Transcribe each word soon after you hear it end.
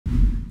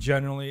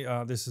generally,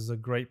 this is a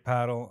great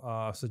paddle.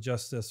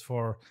 Suggest this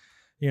for,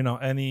 you know,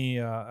 any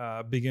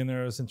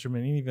beginners,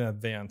 intermediate, even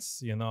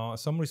advanced. You know,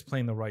 somebody's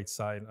playing the right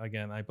side.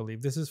 Again, I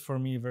believe this is for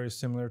me very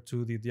similar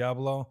to the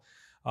Diablo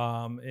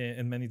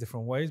in many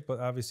different ways, but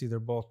obviously they're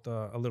both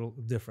a little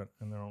different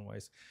in their own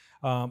ways.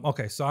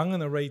 Okay, so I'm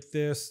gonna rate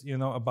this, you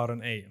know, about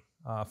an 8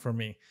 for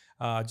me.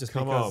 Just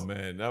Come because on,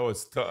 man, that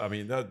was tough. I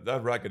mean, that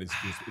racket is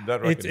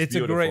it's a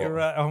beautiful.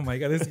 great. Oh my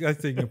god, this guy's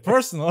taking it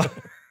personal.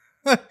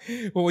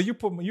 Well, you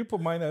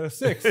put mine at a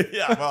 6.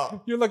 Yeah,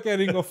 well, You're looking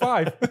at it and go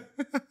 5.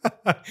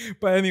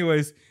 But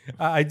anyways,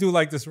 I do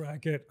like this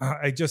racket.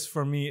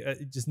 For me,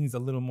 it just needs a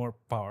little more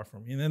power for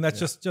me, and then that's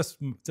just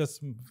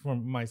for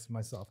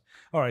myself.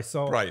 All right,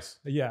 so price.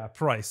 Yeah,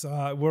 price.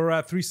 We're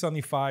at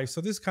 $375,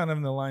 so this is kind of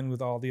in the line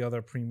with all the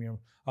other premium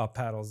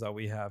paddles that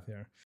we have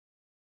here.